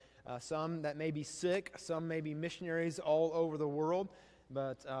some that may be sick, some may be missionaries all over the world.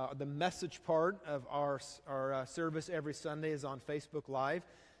 But the message part of our service every Sunday is on Facebook Live.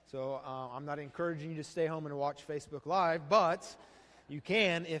 So I'm not encouraging you to stay home and watch Facebook Live, but you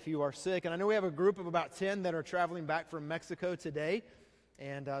can if you are sick. And I know we have a group of about 10 that are traveling back from Mexico today.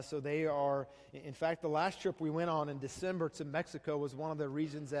 And so they are, in fact, the last trip we went on in December to Mexico was one of the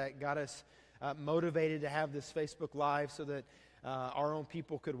reasons that got us motivated to have this Facebook Live so that our own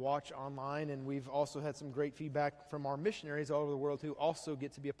people could watch online. And we've also had some great feedback from our missionaries all over the world who also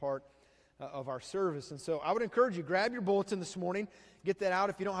get to be a part of our service. And so I would encourage you, grab your bulletin this morning. Get that out.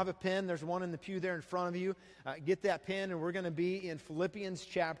 If you don't have a pen, there's one in the pew there in front of you. Get that pen, and we're going to be in Philippians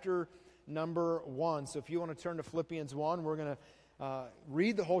chapter number 1. So if you want to turn to Philippians 1, we're going to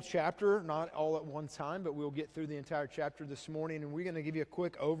read the whole chapter, not all at one time, but we'll get through the entire chapter this morning. And we're going to give you a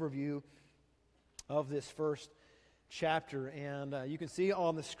quick overview of this first chapter. And you can see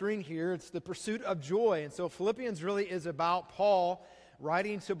on the screen here, it's the pursuit of joy. And so Philippians really is about Paul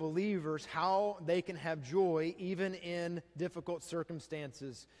writing to believers how they can have joy even in difficult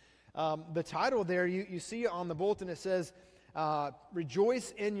circumstances. The title there, you see on the bulletin, it says,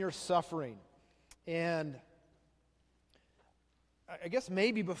 Rejoice in Your Suffering. And I guess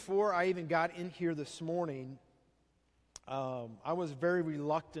maybe before I even got in here this morning, I was very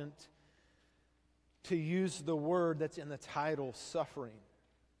reluctant to use the word that's in the title, suffering.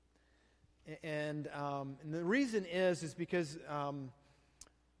 And the reason is because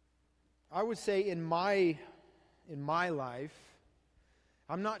I would say in my life,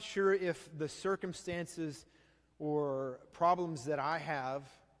 I'm not sure if the circumstances or problems that I have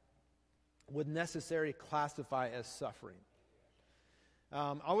would necessarily classify as suffering.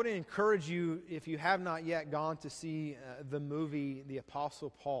 I would encourage you, if you have not yet gone to see the movie The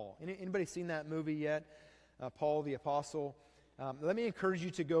Apostle Paul. Anybody seen that movie yet? Paul the Apostle. Let me encourage you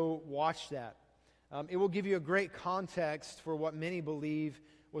to go watch that. It will give you a great context for what many believe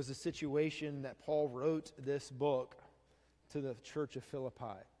was the situation that Paul wrote this book to the church of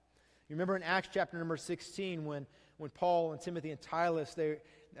Philippi. You remember in Acts chapter number 16 when Paul and Timothy and Silas,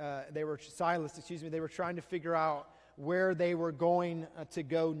 they were trying to figure out where they were going to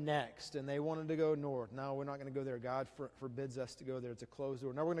go next, and they wanted to go north. No, we're not going to go there. God forbids us to go there. It's a closed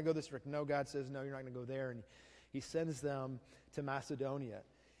door. No, we're going to go this direction. No, God says, no, you're not going to go there. And he sends them to Macedonia.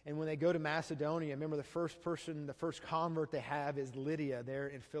 And when they go to Macedonia, remember the first convert they have is Lydia there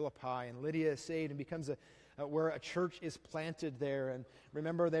in Philippi. And Lydia is saved and becomes where a church is planted there. And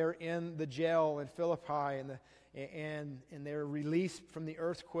remember, they're in the jail in Philippi, and they're released from the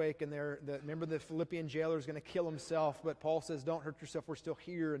earthquake. And remember, the Philippian jailer is going to kill himself. But Paul says, don't hurt yourself, we're still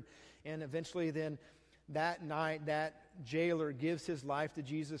here. And eventually then that night, that jailer gives his life to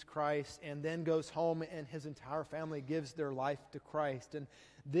Jesus Christ and then goes home, and his entire family gives their life to Christ. And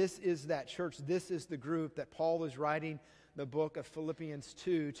this is that church. This is the group that Paul is writing the book of Philippians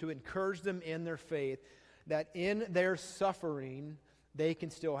to encourage them in their faith, that in their suffering, they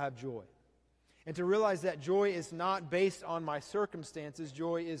can still have joy. And to realize that joy is not based on my circumstances,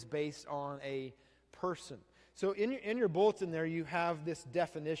 joy is based on a person. So in your bulletin there, you have this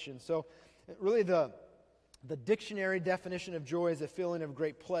definition. So really the dictionary definition of joy is a feeling of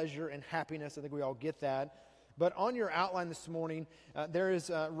great pleasure and happiness. I think we all get that. But on your outline this morning, there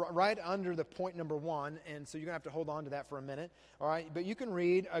is right under the point number 1, and so you're going to have to hold on to that for a minute. All right, but you can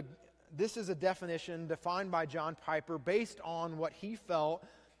read, this is a definition defined by John Piper based on what he felt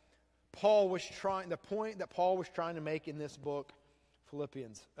the point that Paul was trying to make in this book,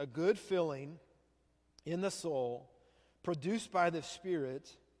 Philippians. A good feeling in the soul produced by the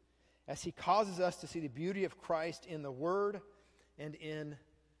Spirit as He causes us to see the beauty of Christ in the Word and in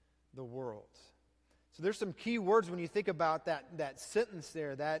the world. So there's some key words when you think about that sentence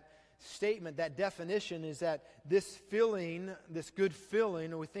there, that statement, that definition is that this feeling, this good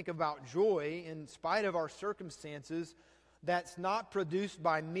feeling, when we think about joy in spite of our circumstances, that's not produced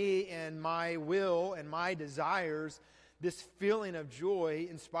by me and my will and my desires. This feeling of joy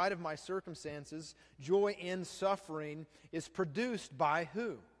in spite of my circumstances, joy in suffering, is produced by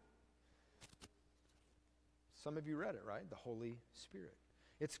who? Some of you read it, right? The Holy Spirit.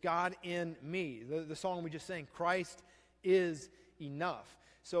 It's God in me. The song we just sang, Christ is enough.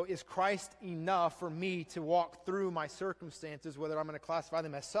 So is Christ enough for me to walk through my circumstances, whether I'm going to classify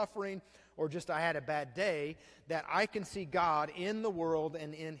them as suffering or just I had a bad day, that I can see God in the world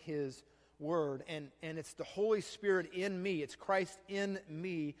and in His Word. And it's the Holy Spirit in me, it's Christ in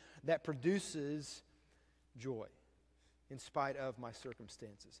me that produces joy in spite of my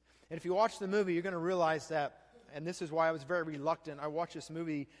circumstances. And if you watch the movie, you're going to realize that, and this is why I was very reluctant. I watched this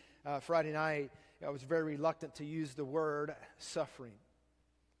movie Friday night. I was very reluctant to use the word suffering.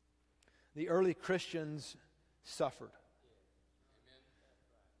 The early Christians suffered.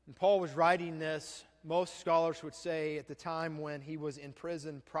 And Paul was writing this, most scholars would say, at the time when he was in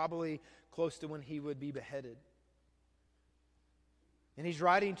prison, probably close to when he would be beheaded. And he's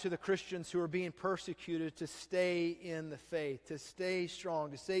writing to the Christians who are being persecuted to stay in the faith, to stay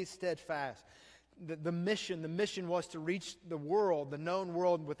strong, to stay steadfast. The mission was to reach the world, the known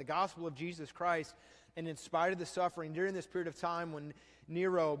world, with the gospel of Jesus Christ. And in spite of the suffering, during this period of time when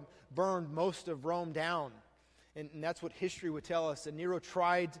Nero burned most of Rome down, and that's what history would tell us. And Nero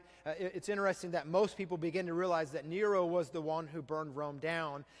tried, it's interesting that most people begin to realize that Nero was the one who burned Rome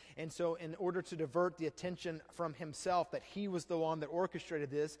down. And so in order to divert the attention from himself, that he was the one that orchestrated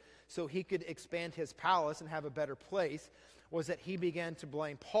this so he could expand his palace and have a better place, was that he began to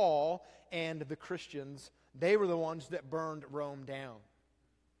blame Paul and the Christians. They were the ones that burned Rome down.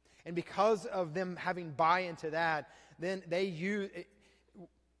 And because of them having buy into that, then they used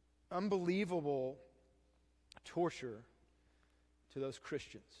unbelievable torture to those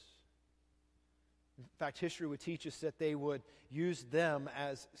Christians. In fact, history would teach us that they would use them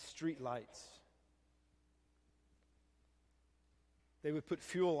as street lights. They would put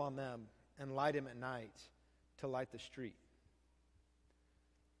fuel on them and light them at night to light the street,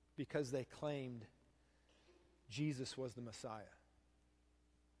 because they claimed Jesus was the Messiah.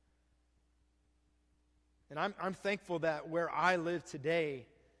 And I'm thankful that where I live today,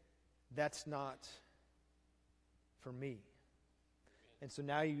 that's not for me. And so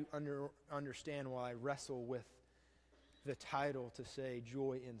now you understand why I wrestle with the title to say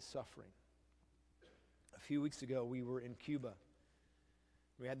joy in suffering. A few weeks ago, we were in Cuba.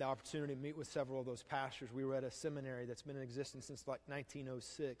 We had the opportunity to meet with several of those pastors. We were at a seminary that's been in existence since like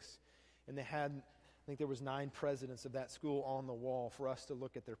 1906. And they had, I think there was 9 presidents of that school on the wall for us to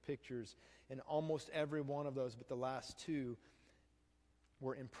look at their pictures. And almost every one of those, but the last 2,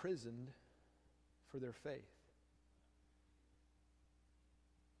 were imprisoned for their faith.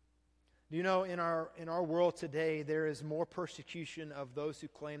 Do you know, in our world today, there is more persecution of those who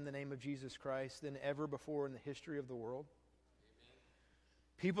claim the name of Jesus Christ than ever before in the history of the world?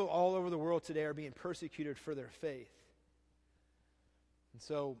 Amen. People all over the world today are being persecuted for their faith. And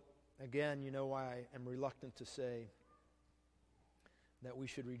so, again, you know why I am reluctant to say that we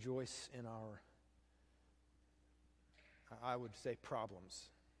should rejoice in our, I would say, problems.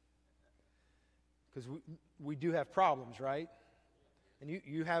 Because we do have problems, right? And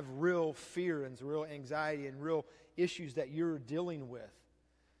you have real fear and real anxiety and real issues that you're dealing with.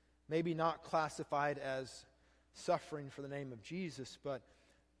 Maybe not classified as suffering for the name of Jesus, but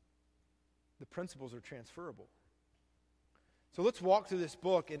the principles are transferable. So let's walk through this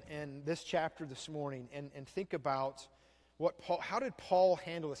book and this chapter this morning and think about how did Paul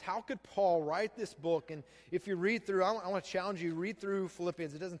handle this? How could Paul write this book? And if you read through, I want to challenge you, read through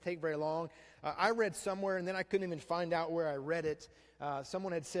Philippians. It doesn't take very long. I read somewhere, and then I couldn't even find out where I read it.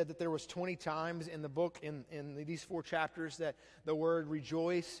 Someone had said that there was 20 times in the book, in these 4 chapters, that the word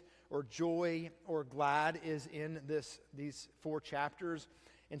rejoice or joy or glad is in these 4 chapters.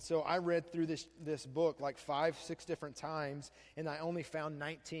 And so I read through this book like 5-6 different times, and I only found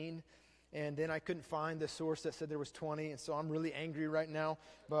 19. And then I couldn't find the source that said there was 20, and so I'm really angry right now.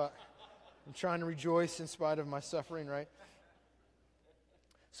 But I'm trying to rejoice in spite of my suffering, right?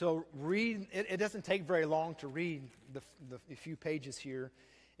 So read, it doesn't take very long to read the few pages here.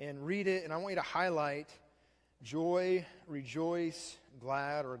 And read it, and I want you to highlight joy, rejoice,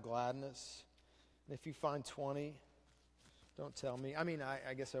 glad, or gladness. And if you find 20, don't tell me. I mean,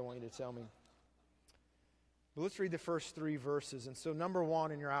 I guess I want you to tell me. But let's read the first 3 verses. And so number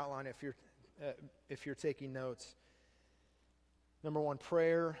 1 in your outline, if you're taking notes. Number 1,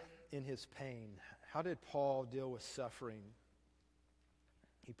 prayer in his pain. How did Paul deal with suffering?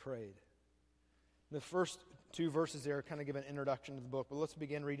 He prayed. The first 2 verses there kind of give an introduction to the book, but let's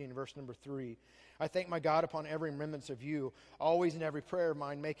begin reading verse number 3. I thank my God upon every remembrance of you, always in every prayer of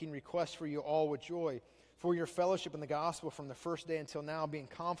mine, making requests for you all with joy, for your fellowship in the gospel from the first day until now, being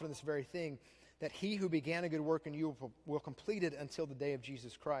confident in this very thing, that he who began a good work in you will complete it until the day of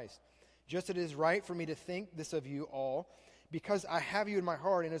Jesus Christ. Just as it is right for me to think this of you all, because I have you in my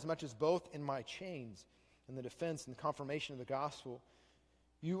heart, inasmuch as both in my chains and the defense and the confirmation of the gospel,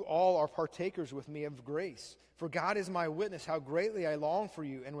 you all are partakers with me of grace. For God is my witness, how greatly I long for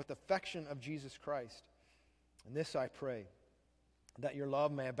you, and with affection of Jesus Christ. And this I pray, that your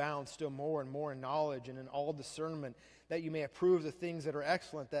love may abound still more and more in knowledge and in all discernment, that you may approve the things that are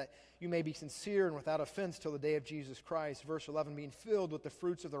excellent, that you may be sincere and without offense till the day of Jesus Christ. Verse 11, being filled with the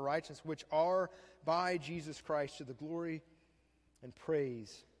fruits of the righteousness which are by Jesus Christ, to the glory and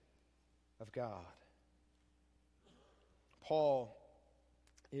praise of God. Paul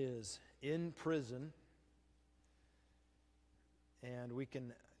is in prison, and we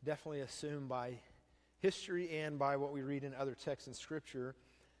can definitely assume by history and by what we read in other texts in Scripture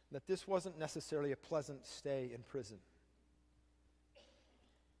that this wasn't necessarily a pleasant stay in prison.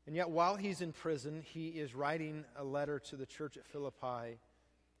 And yet, while he's in prison, he is writing a letter to the church at Philippi.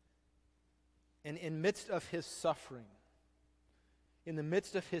 And in midst of his suffering, in the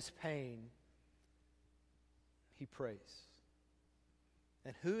midst of his pain, he prays.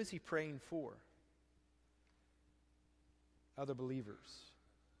 And who is he praying for? Other believers,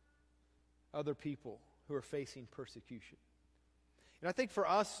 other people who are facing persecution. And I think for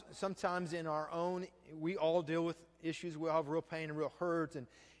us, sometimes in our own, we all deal with issues. We all have real pain and real hurt and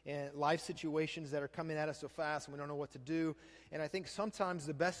life situations that are coming at us so fast and we don't know what to do. And I think sometimes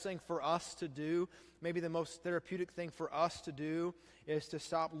the best thing for us to do, maybe the most therapeutic thing for us to do, is to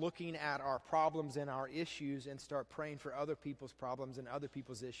stop looking at our problems and our issues and start praying for other people's problems and other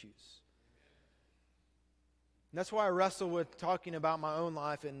people's issues. And that's why I wrestle with talking about my own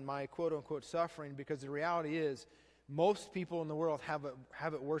life and my quote-unquote suffering, because the reality is most people in the world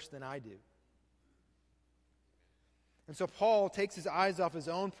have it worse than I do. And so Paul takes his eyes off his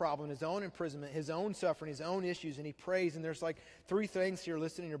own problem, his own imprisonment, his own suffering, his own issues, and he prays. And there's like 3 things here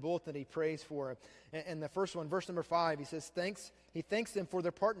listed in your bulletin that he prays for. And the first one, verse number 5, he says, he thanks them for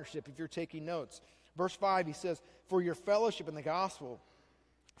their partnership, if you're taking notes. Verse 5, he says, for your fellowship in the gospel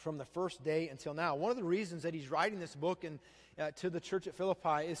from the first day until now. One of the reasons that he's writing this book to the church at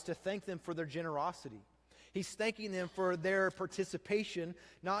Philippi is to thank them for their generosity. He's thanking them for their participation,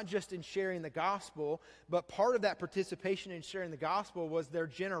 not just in sharing the gospel, but part of that participation in sharing the gospel was their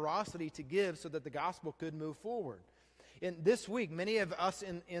generosity to give so that the gospel could move forward. And this week, many of us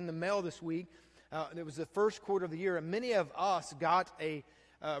in the mail this week, it was the first quarter of the year, and many of us got a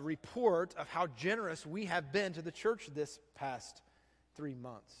report of how generous we have been to the church this past 3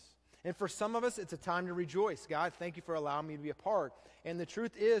 months. And for some of us, it's a time to rejoice. God, thank you for allowing me to be a part. And the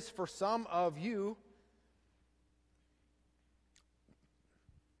truth is, for some of you,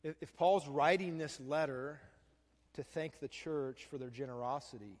 if Paul's writing this letter to thank the church for their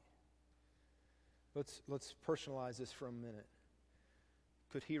generosity, let's personalize this for a minute.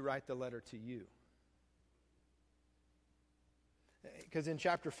 Could he write the letter to you? Because in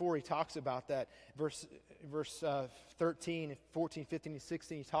chapter 4, he talks about that. Verse 13, 14, 15, and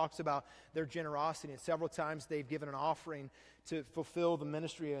 16, he talks about their generosity. And several times they've given an offering to fulfill the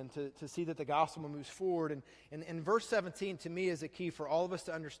ministry and to see that the gospel moves forward. And verse 17, to me, is a key for all of us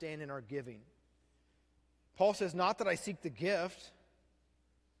to understand in our giving. Paul says, not that I seek the gift,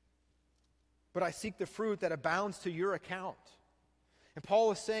 but I seek the fruit that abounds to your account. And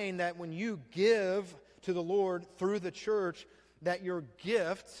Paul is saying that when you give to the Lord through the church, that your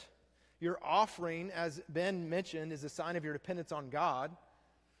gift, your offering, as Ben mentioned, is a sign of your dependence on God.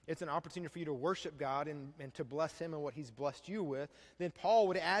 It's an opportunity for you to worship God and to bless Him and what He's blessed you with. Then Paul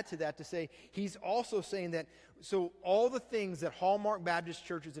would add to that to say, he's also saying that, so all the things that Hallmark Baptist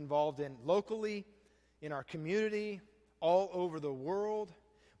Church is involved in locally, in our community, all over the world,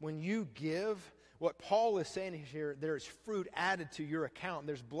 when you give, what Paul is saying here, there's fruit added to your account.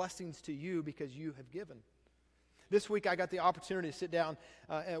 There's blessings to you because you have given. This week I got the opportunity to sit down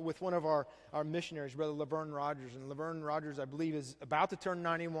with one of our missionaries, Brother Laverne Rogers. And Laverne Rogers, I believe, is about to turn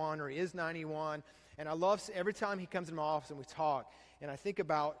 91 or is 91. And I love every time he comes in my office and we talk. And I think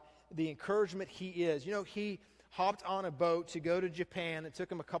about the encouragement he is. You know, he hopped on a boat to go to Japan. It took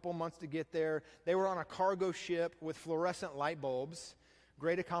him a couple months to get there. They were on a cargo ship with fluorescent light bulbs.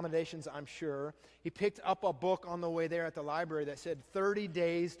 Great accommodations, I'm sure. He picked up a book on the way there at the library that said 30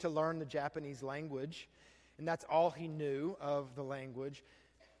 days to learn the Japanese language. And that's all he knew of the language.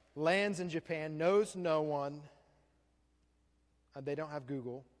 Lands in Japan, knows no one. They don't have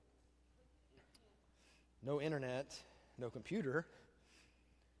Google. No internet, no computer.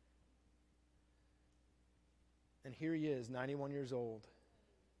 And here he is, 91 years old.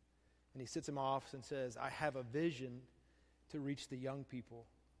 And he sits in my office and says, I have a vision to reach the young people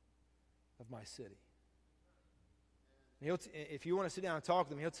of my city. And if you want to sit down and talk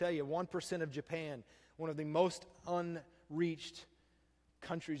to him, he'll tell you 1% of Japan, one of the most unreached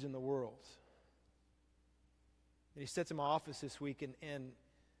countries in the world. And he sits in my office this week, and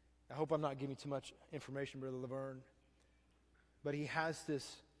I hope I'm not giving too much information, Brother Laverne, but he has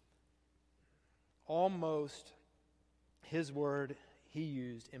this almost, his word he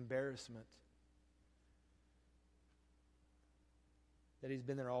used, embarrassment, that he's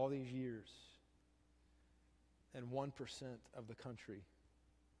been there all these years, and 1% of the country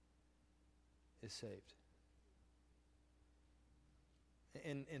is saved.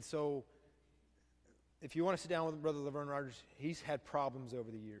 And so if you want to sit down with Brother Laverne Rogers, he's had problems over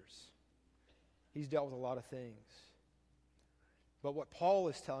the years. He's dealt with a lot of things. But what Paul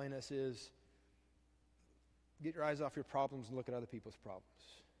is telling us is, get your eyes off your problems and look at other people's problems.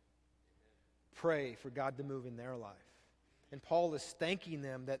 Pray for God to move in their life. And Paul is thanking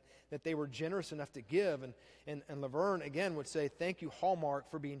them that they were generous enough to give. And Laverne, again, would say, thank you, Hallmark,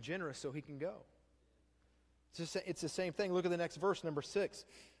 for being generous so he can go. It's the same thing. Look at the next verse, number 6.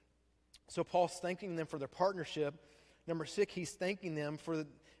 So Paul's thanking them for their partnership. Number 6, he's thanking them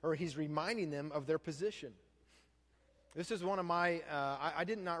he's reminding them of their position. This is one of my, I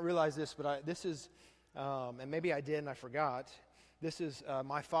did not realize this, but this is, and maybe I did and I forgot. This is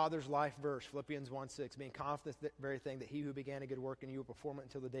my Father's life verse, Philippians 1:6, being confident that very thing that he who began a good work in you will perform it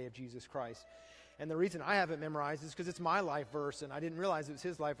until the day of Jesus Christ. And the reason I have it memorized is because it's my life verse, and I didn't realize it was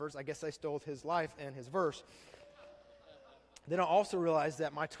his life verse. I guess I stole his life and his verse. Then I also realized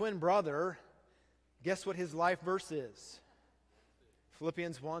that my twin brother, guess what his life verse is?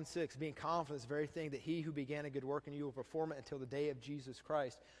 Philippians 1:6, being confident is the very thing that he who began a good work in you will perform it until the day of Jesus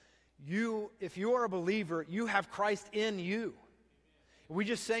Christ. If you are a believer, you have Christ in you. We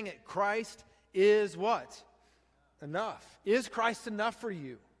just sang it. Christ is what? Enough. Is Christ enough for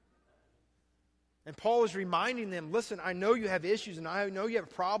you? And Paul is reminding them, listen, I know you have issues, and I know you have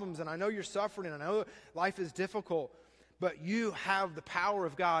problems, and I know you're suffering, and I know life is difficult, but you have the power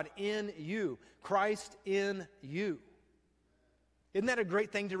of God in you. Christ in you. Isn't that a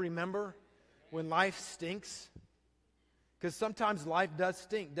great thing to remember when life stinks? Because sometimes life does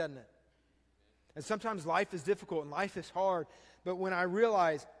stink, doesn't it? And sometimes life is difficult and life is hard. But when I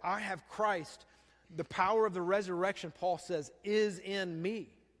realize I have Christ, the power of the resurrection, Paul says, is in me.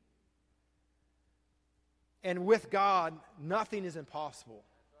 And with God, nothing is impossible.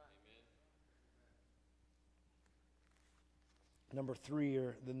 Number 3,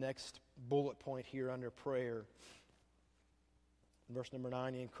 or the next bullet point here under prayer. Verse number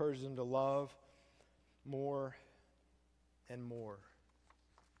 9, he encourages them to love more and more.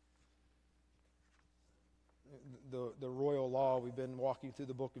 The royal law, we've been walking through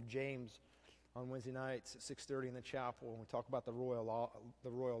the book of James on Wednesday nights at 6:30 in the chapel, and we talk about the royal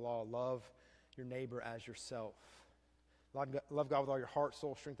law, love your neighbor as yourself. Love God with all your heart,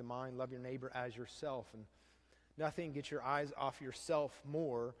 soul, strength, and mind. Love your neighbor as yourself. And nothing gets your eyes off yourself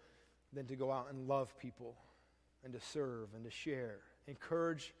more than to go out and love people and to serve and to share.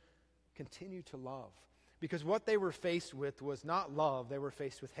 Encourage, continue to love. Because what they were faced with was not love, they were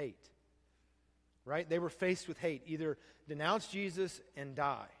faced with hate. Right? They were faced with hate. Either denounce Jesus and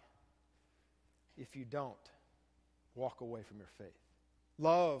die. If you don't, walk away from your faith.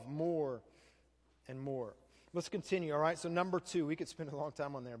 Love more and more. Let's continue, all right? So number 2, we could spend a long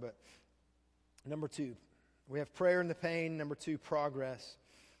time on there, but number 2, we have prayer in the pain. Number 2, progress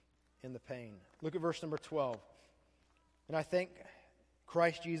in the pain. Look at verse number 12. And I thank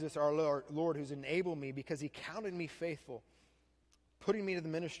Christ Jesus our Lord who's enabled me because he counted me faithful, putting me to the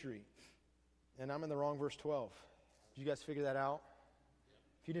ministry. And I'm in the wrong verse 12. Did you guys figure that out?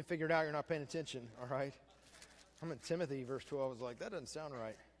 If you didn't figure it out, you're not paying attention, all right? I'm in Timothy, verse 12. I was like, that doesn't sound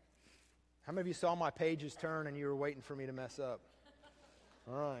right. How many of you saw my pages turn and you were waiting for me to mess up?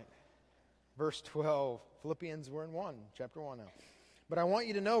 All right. Verse 12. Philippians, we're in chapter 1 now. But I want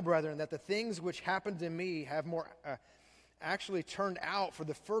you to know, brethren, that the things which happened to me have more actually turned out for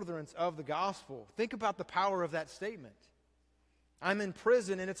the furtherance of the gospel. Think about the power of that statement. I'm in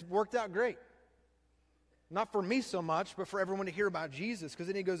prison and it's worked out great. Not for me so much, but for everyone to hear about Jesus. Because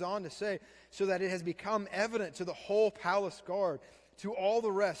then he goes on to say, so that it has become evident to the whole palace guard, to all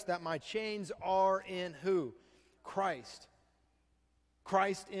the rest, that my chains are in who? Christ.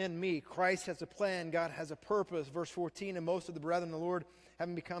 Christ in me. Christ has a plan. God has a purpose. Verse 14, and most of the brethren in the Lord,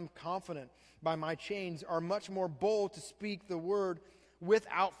 having become confident by my chains, are much more bold to speak the word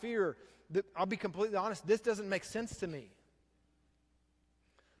without fear. I'll be completely honest, this doesn't make sense to me.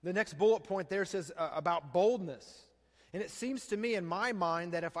 The next bullet point there says about boldness. And it seems to me in my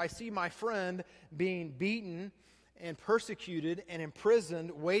mind that if I see my friend being beaten and persecuted and imprisoned,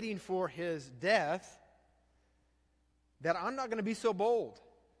 waiting for his death, that I'm not going to be so bold.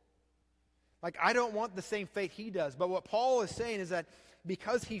 Like, I don't want the same fate he does. But what Paul is saying is that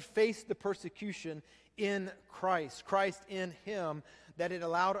because he faced the persecution in Christ, Christ in him, that it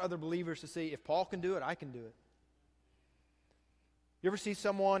allowed other believers to say, if Paul can do it, I can do it. You ever see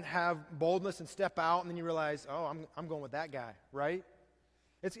someone have boldness and step out and then you realize, oh, I'm going with that guy, right?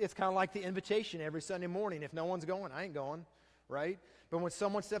 It's kind of like the invitation every Sunday morning. If no one's going, I ain't going, right? But when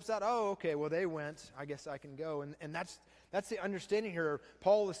someone steps out, oh, okay, well, they went. I guess I can go. And that's the understanding here.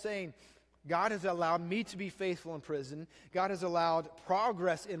 Paul is saying, God has allowed me to be faithful in prison. God has allowed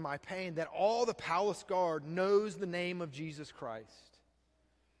progress in my pain, that all the palace guard knows the name of Jesus Christ.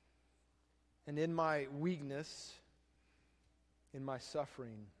 And in my weakness, in my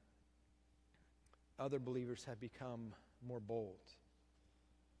suffering, other believers have become more bold.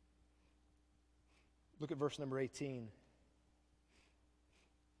 Look at verse number 18.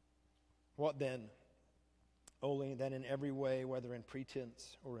 What then? Only that in every way, whether in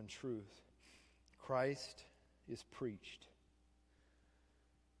pretense or in truth, Christ is preached.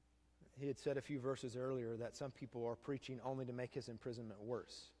 He had said a few verses earlier that some people are preaching only to make his imprisonment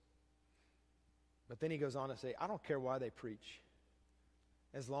worse. But then he goes on to say, I don't care why they preach,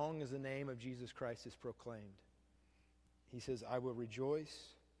 as long as the name of Jesus Christ is proclaimed. He says, I will rejoice.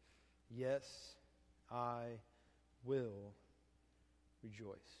 Yes, I will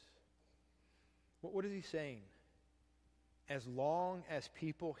rejoice. What is he saying? As long as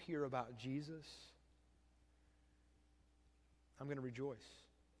people hear about Jesus, I'm going to rejoice.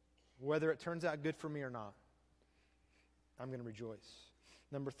 Whether it turns out good for me or not, I'm going to rejoice.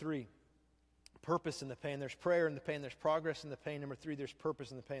 Number 3, purpose in the pain. There's prayer in the pain. There's progress in the pain. Number 3, there's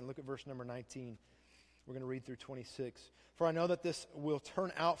purpose in the pain. Look at verse number 19. We're going to read through 26. For I know that this will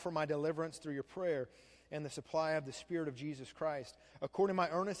turn out for my deliverance through your prayer and the supply of the Spirit of Jesus Christ, according to my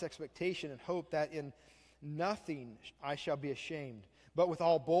earnest expectation and hope that in nothing I shall be ashamed, but with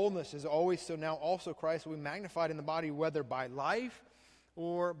all boldness, as always, so now also Christ will be magnified in the body, whether by life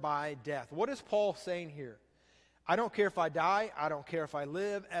or by death. What is Paul saying here? I don't care if I die, I don't care if I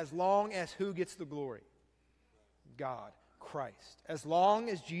live, as long as who gets the glory? God, Christ. As long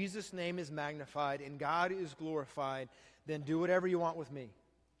as Jesus' name is magnified and God is glorified, then do whatever you want with me.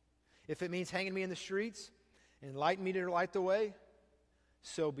 If it means hanging me in the streets and lighting me to light the way,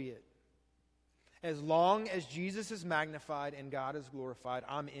 so be it. As long as Jesus is magnified and God is glorified,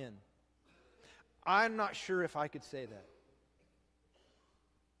 I'm in. I'm not sure if I could say that.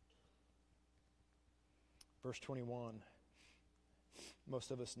 Verse 21. Most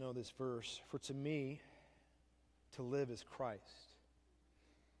of us know this verse. For to me, to live is Christ,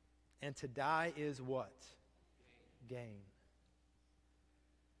 and to die is what? Gain.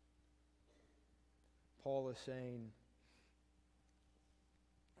 Paul is saying,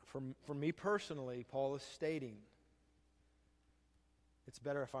 for me personally, Paul is stating, it's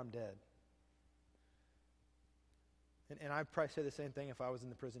better if I'm dead. And I'd probably say the same thing if I was in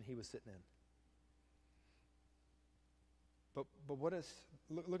the prison he was sitting in. But what is,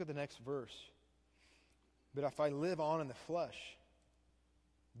 look at the next verse. But if I live on in the flesh,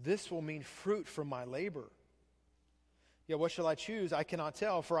 this will mean fruit from my labor. Yet what shall I choose? I cannot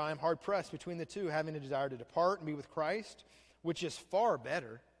tell, for I am hard pressed between the two, having a desire to depart and be with Christ, which is far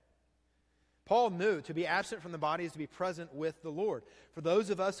better. Paul knew to be absent from the body is to be present with the Lord. For those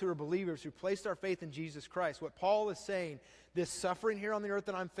of us who are believers, who placed our faith in Jesus Christ, what Paul is saying, this suffering here on the earth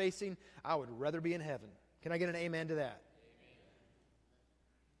that I'm facing, I would rather be in heaven. Can I get an amen to that? Amen.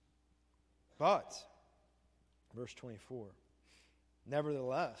 But, verse 24,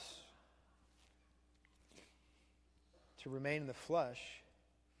 nevertheless, to remain in the flesh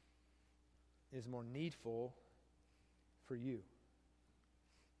is more needful for you.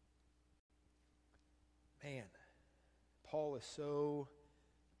 Man, Paul is so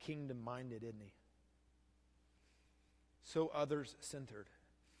kingdom-minded, isn't he? So others-centered.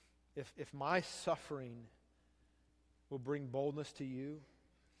 If my suffering will bring boldness to you,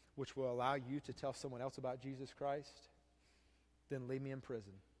 which will allow you to tell someone else about Jesus Christ, then leave me in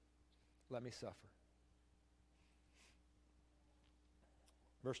prison. Let me suffer.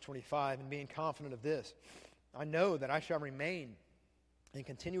 Verse 25, and being confident of this, I know that I shall remain and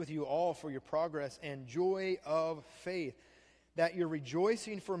continue with you all for your progress and joy of faith, that your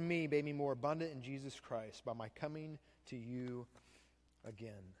rejoicing for me may be more abundant in Jesus Christ by my coming to you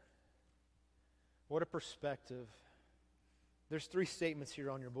again. What a perspective. There's 3 statements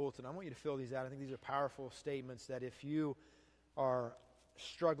here on your bulletin. I want you to fill these out. I think these are powerful statements that if you are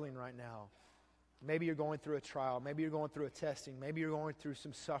struggling right now, maybe you're going through a trial, maybe you're going through a testing, maybe you're going through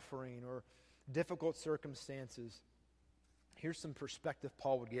some suffering or difficult circumstances, here's some perspective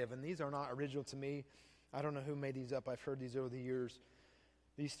Paul would give. And these are not original to me. I don't know who made these up. I've heard these over the years.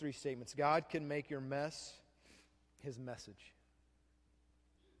 These 3 statements. God can make your mess his message.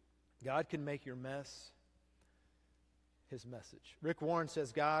 God can make your mess his message. Rick Warren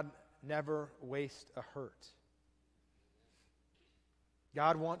says God never wastes a hurt.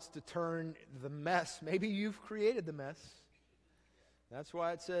 God wants to turn the mess, maybe you've created the mess. That's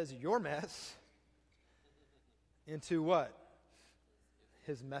why it says your mess into what?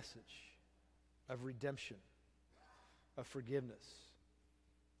 His message of redemption, of forgiveness,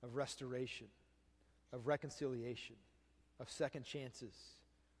 of restoration, of reconciliation, of second chances,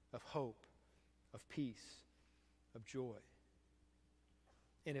 of hope, of peace, of joy.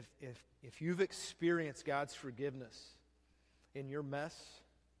 And if you've experienced God's forgiveness in your mess,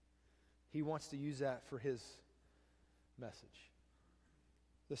 He wants to use that for His message.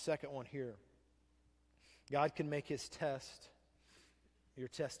 The second one here, God can make His test your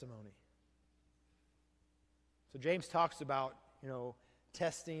testimony. So James talks about,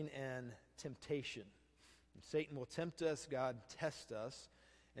 testing and temptation. And Satan will tempt us, God tests us.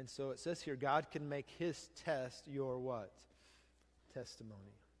 And so it says here, God can make His test your what?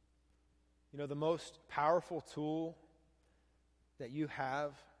 Testimony. The most powerful tool that you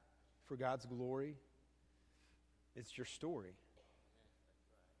have for God's glory, it's your story.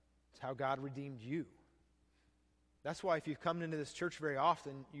 It's how God redeemed you. That's why if you've come into this church very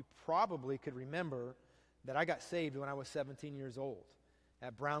often, you probably could remember that I got saved when I was 17 years old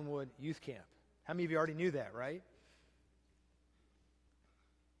at Brownwood Youth Camp. How many of you already knew that, right?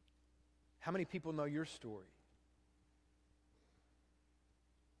 How many people know your story?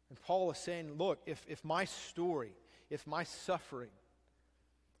 And Paul is saying, look, if my story, if my suffering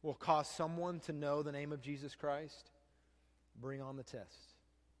will cause someone to know the name of Jesus Christ, bring on the test.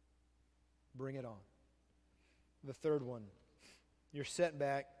 Bring it on. The third one, your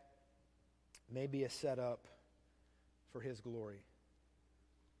setback may be a setup for His glory.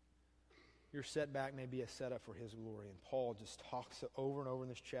 Your setback may be a setup for His glory. And Paul just talks over and over in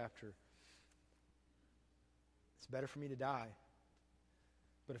this chapter. It's better for me to die.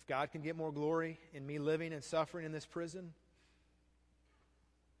 But if God can get more glory in me living and suffering in this prison,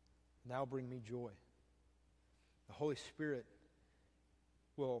 that will bring me joy. The Holy Spirit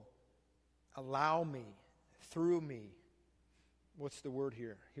will allow me, through me, what's the word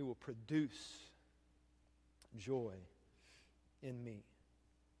here? He will produce joy in me.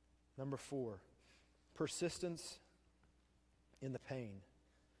 Number 4, persistence in the pain.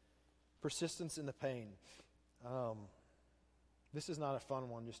 Persistence in the pain. This is not a fun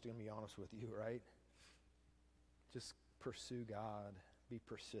one, just to be honest with you, right? Just pursue God. Be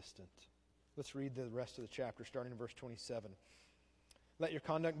persistent. Let's read the rest of the chapter, starting in verse 27. Let your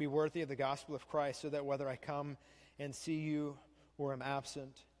conduct be worthy of the gospel of Christ, so that whether I come and see you or am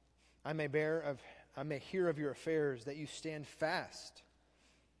absent, I may hear of your affairs, that you stand fast.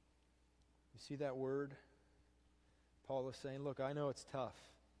 You see that word? Paul is saying, look, I know it's tough.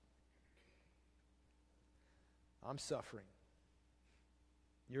 I'm suffering.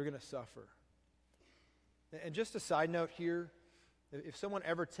 You're going to suffer. And just a side note here, if someone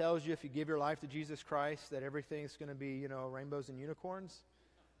ever tells you if you give your life to Jesus Christ that everything's going to be, rainbows and unicorns,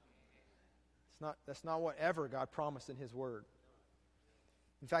 that's not what ever God promised in His Word.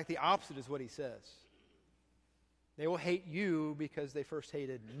 In fact, the opposite is what He says. They will hate you because they first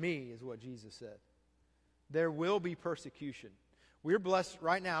hated me, is what Jesus said. There will be persecution. We're blessed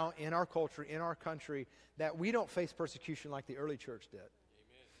right now in our culture, in our country, that we don't face persecution like the early church did.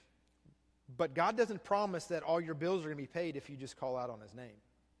 But God doesn't promise that all your bills are going to be paid if you just call out on His name.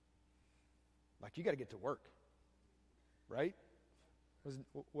 Like, you got to get to work, right?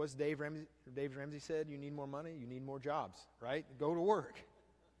 Was Dave Ramsey said, you need more money, you need more jobs, right? Go to work.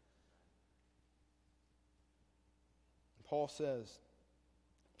 Paul says,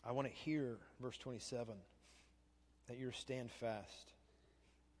 I want to hear, verse 27, that you stand fast.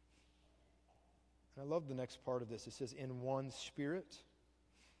 And I love the next part of this. It says, in one spirit,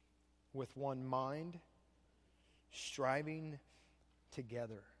 with one mind, striving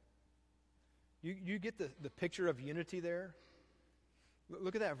together. You get the picture of unity there?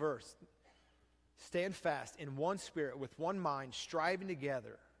 Look at that verse. Stand fast in one spirit, with one mind, striving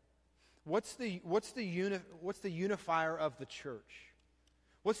together. What's the unifier of the church?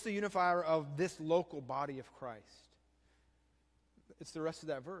 What's the unifier of this local body of Christ? It's the rest of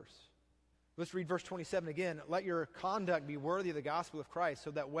that verse. Let's read verse 27 again. Let your conduct be worthy of the gospel of Christ,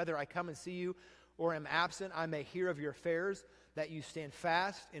 so that whether I come and see you or am absent, I may hear of your affairs, that you stand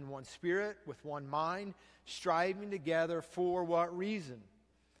fast in one spirit, with one mind, striving together for what reason?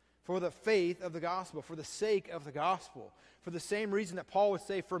 For the faith of the gospel, for the sake of the gospel. For the same reason that Paul would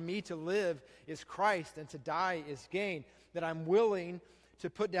say, for me to live is Christ and to die is gain. That I'm willing to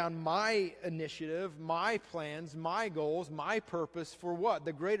put down my initiative, my plans, my goals, my purpose for what?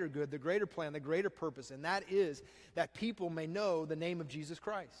 The greater good, the greater plan, the greater purpose. And that is that people may know the name of Jesus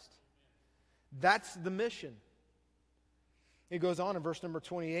Christ. That's the mission. It goes on in verse number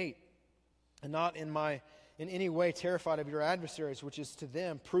 28. And not in any way terrified of your adversaries, which is to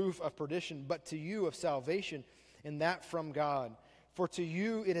them proof of perdition, but to you of salvation, and that from God. For to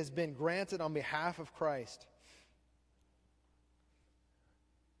you it has been granted on behalf of Christ.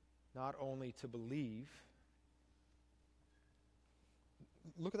 not only to believe.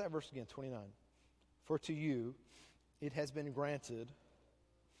 Look at that verse again, 29. For to you it has been granted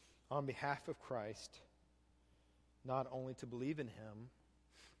on behalf of Christ not only to believe in him.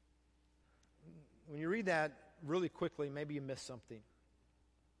 When you read that really quickly, maybe you miss something.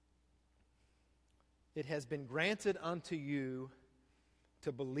 It has been granted unto you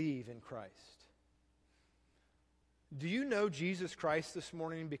to believe in Christ. Do you know Jesus Christ this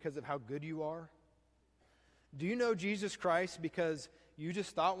morning because of how good you are? Do you know Jesus Christ because you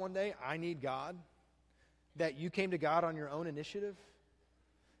just thought one day, I need God? That you came to God on your own initiative?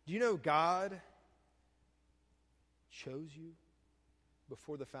 Do you know God chose you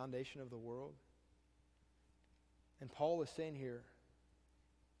before the foundation of the world? And Paul is saying here,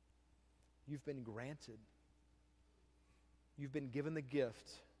 you've been granted. You've been given the gift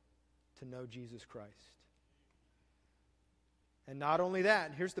to know Jesus Christ. And not only that,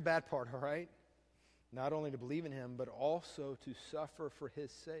 and here's the bad part, all right? Not only to believe in him, but also to suffer for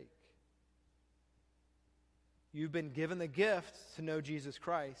his sake. You've been given the gift to know Jesus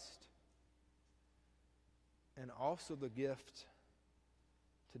Christ, and also the gift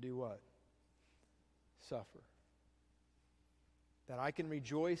to do what? Suffer. That I can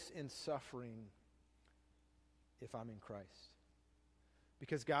rejoice in suffering if I'm in Christ.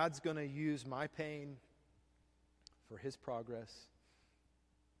 Because God's going to use my pain for his progress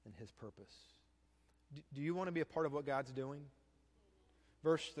and his purpose. Do you want to be a part of what God's doing?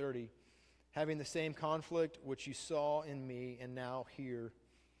 Verse 30, having the same conflict which you saw in me and now here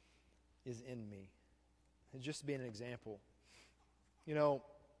is in me. And just to be an example. You know,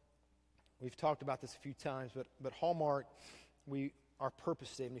 we've talked about this a few times, but Hallmark, our purpose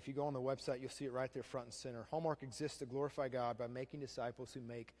statement, if you go on the website, you'll see it right there front and center. Hallmark exists to glorify God by making disciples who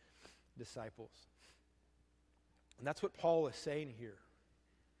make disciples. And that's what Paul is saying here.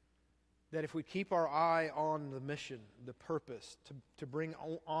 That if we keep our eye on the mission, the purpose, to bring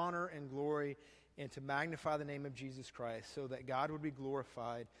honor and glory and to magnify the name of Jesus Christ so that God would be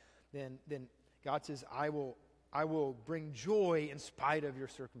glorified, then God says, I will bring joy in spite of your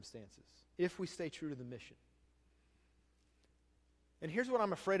circumstances if we stay true to the mission. And here's what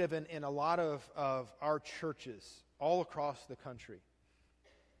I'm afraid of in a lot of our churches all across the country.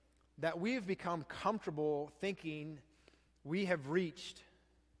 That we have become comfortable thinking we have reached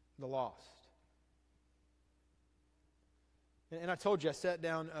the lost. And I told you, I sat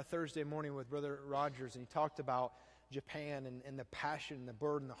down Thursday morning with Brother Rogers, and he talked about Japan and the passion and the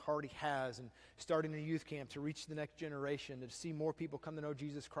burden, the heart he has, and starting a youth camp to reach the next generation, to see more people come to know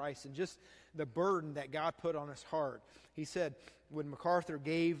Jesus Christ, and just the burden that God put on his heart. He said, when MacArthur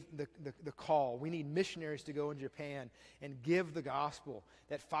gave the call, we need missionaries to go in Japan and give the gospel,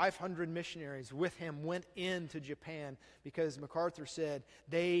 that 500 missionaries with him went into Japan because MacArthur said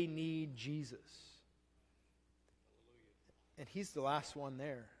they need Jesus. And he's the last one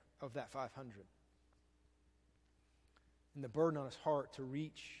there of that 500. And the burden on his heart to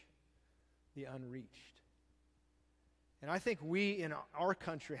reach the unreached. And I think we in our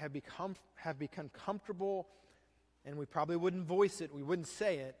country have become comfortable, and we probably wouldn't voice it, we wouldn't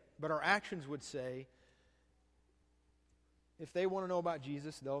say it, but our actions would say, if they want to know about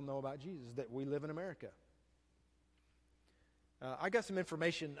Jesus, they'll know about Jesus, that we live in America. I got some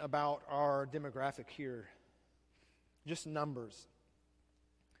information about our demographic here, just numbers.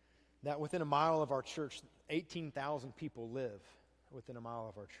 That within a mile of our church, 18,000 people live within a mile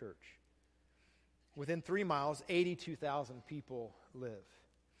of our church. Within 3 miles, 82,000 people live.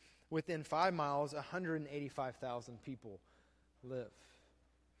 Within 5 miles, 185,000 people live.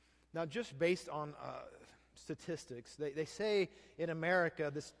 Now, just based on statistics, they say in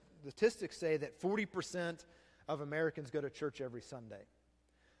America, the statistics say that 40% of Americans go to church every Sunday.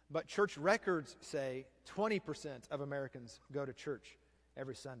 But church records say 20% of Americans go to church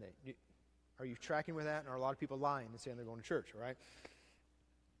every Sunday. Are you tracking with that? And are a lot of people lying and saying they're going to church, all right?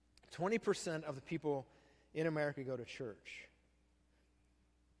 20% of the people in America go to church.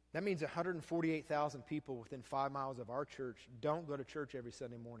 That means 148,000 people within 5 miles of our church don't go to church every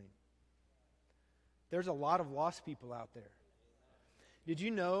Sunday morning. There's a lot of lost people out there. Did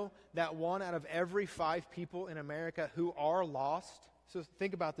you know that 1 out of every 5 people in America who are lost, so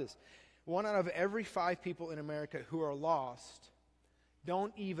think about this, 1 out of every 5 people in America who are lost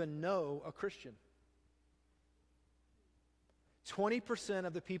don't even know a Christian. 20%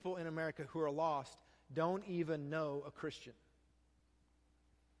 of the people in America who are lost don't even know a Christian.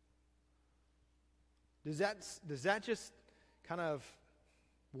 Does that just kind of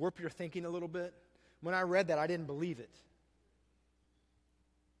warp your thinking a little bit? When I read that, I didn't believe it.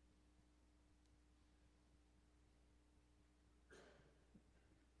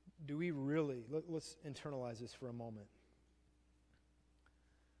 do we really, let's internalize this for a moment.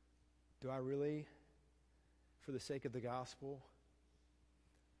 Do I really, for the sake of the gospel,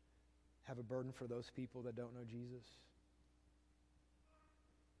 have a burden for those people that don't know Jesus?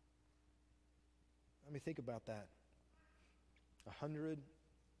 Let me think about that.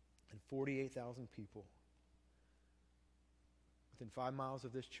 148,000 people within 5 miles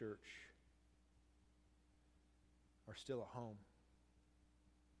of this church are still at home.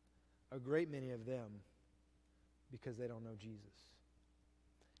 A great many of them because they don't know Jesus.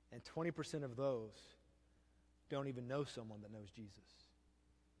 And 20% of those don't even know someone that knows Jesus.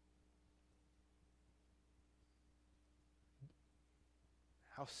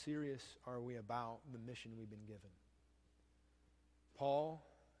 How serious are we about the mission we've been given? Paul,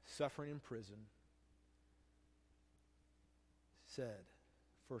 suffering in prison, said,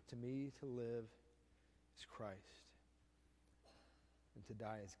 "For to me to live is Christ, and to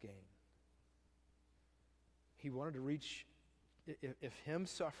die is gain." He wanted to reach, if him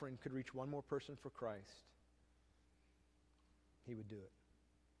suffering could reach one more person for Christ, he would do it.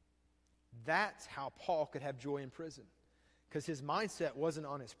 That's how Paul could have joy in prison. Because his mindset wasn't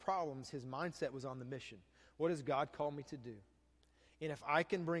on his problems, his mindset was on the mission. What does God call me to do? And if I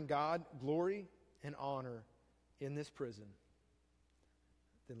can bring God glory and honor in this prison,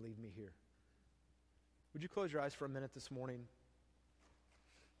 then leave me here. Would you close your eyes for a minute this morning?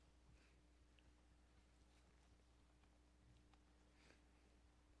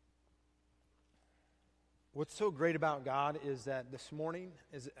 What's so great about God is that this morning,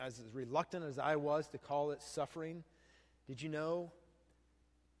 as reluctant as I was to call it suffering, did you know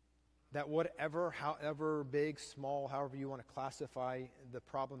that whatever, however big, small, however you want to classify the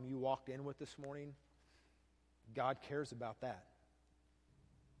problem you walked in with this morning, God cares about that.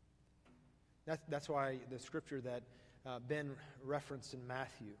 That's why the scripture that Ben referenced in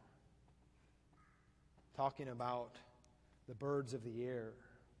Matthew, talking about the birds of the air,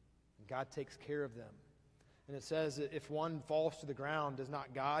 God takes care of them. And it says that if one falls to the ground, does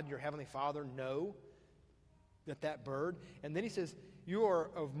not God, your heavenly Father, know that bird? And then he says, you are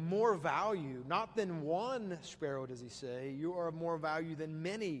of more value, not than one sparrow, does he say. You are of more value than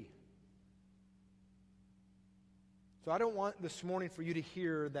many. So I don't want this morning for you to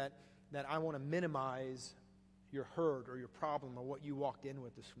hear that I want to minimize your hurt or your problem or what you walked in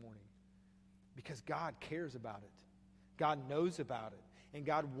with this morning. Because God cares about it. God knows about it. And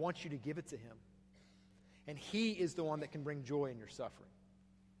God wants you to give it to him. And he is the one that can bring joy in your suffering.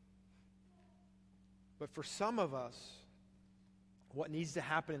 But for some of us, what needs to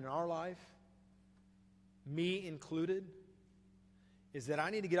happen in our life, me included, is that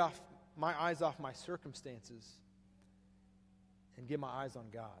I need to get my eyes off my circumstances and get my eyes on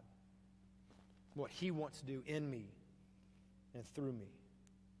God. What he wants to do in me and through me.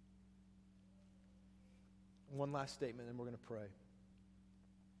 One last statement, and we're going to pray.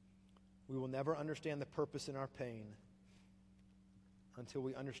 We will never understand the purpose in our pain until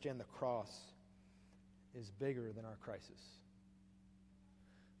we understand the cross is bigger than our crisis.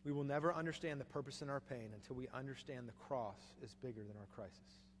 We will never understand the purpose in our pain until we understand the cross is bigger than our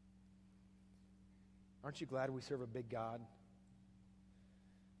crisis. Aren't you glad we serve a big God?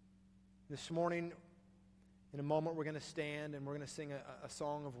 This morning, in a moment, we're going to stand and we're going to sing a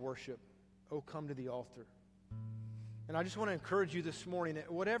song of worship. Oh, come to the altar. And I just want to encourage you this morning,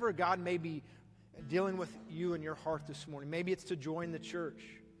 that whatever God may be dealing with you in your heart this morning, maybe it's to join the church.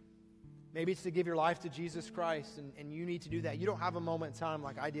 Maybe it's to give your life to Jesus Christ, and you need to do that. You don't have a moment in time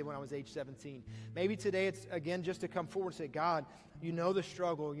like I did when I was age 17. Maybe today it's, again, just to come forward and say, God, you know the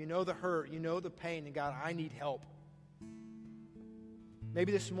struggle, you know the hurt, you know the pain, and God, I need help.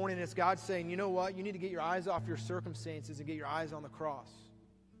 Maybe this morning it's God saying, you know what? You need to get your eyes off your circumstances and get your eyes on the cross.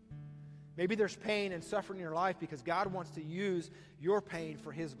 Maybe there's pain and suffering in your life because God wants to use your pain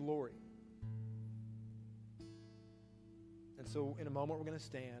for his glory. And so in a moment we're going to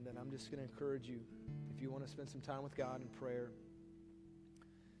stand, and I'm just going to encourage you, if you want to spend some time with God in prayer,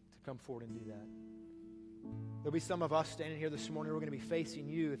 to come forward and do that. There'll be some of us standing here this morning. We're going to be facing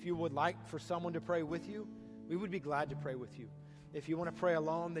you. If you would like for someone to pray with you, we would be glad to pray with you. If you want to pray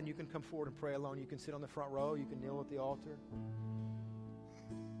alone, then you can come forward and pray alone. You can sit on the front row. You can kneel at the altar.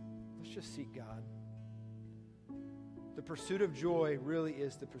 Let's just seek God. The pursuit of joy really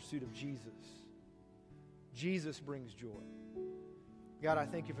is the pursuit of Jesus. Jesus brings joy. God, I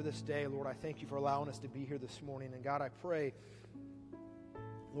thank you for this day. Lord, I thank you for allowing us to be here this morning. And God, I pray,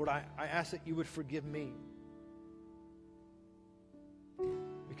 Lord, I ask that you would forgive me.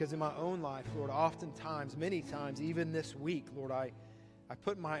 Because in my own life, Lord, oftentimes, many times, even this week, Lord, I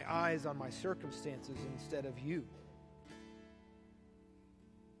put my eyes on my circumstances instead of you.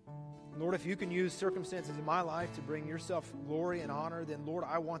 Lord, if you can use circumstances in my life to bring yourself glory and honor, then Lord,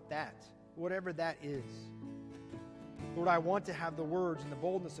 I want that, whatever that is. Lord, I want to have the words and the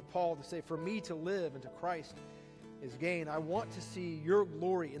boldness of Paul to say, for me to live and to Christ is gain. I want to see your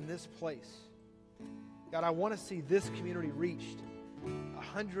glory in this place. God, I want to see this community reached.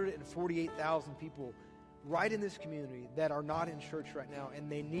 148,000 people right in this community that are not in church right now,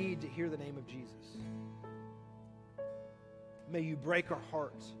 and they need to hear the name of Jesus. May you break our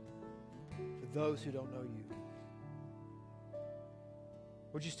hearts for those who don't know you.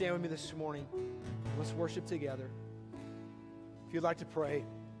 Would you stand with me this morning? Let's worship together. If you'd like to pray,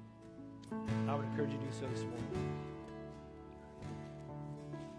 I would encourage you to do so this morning.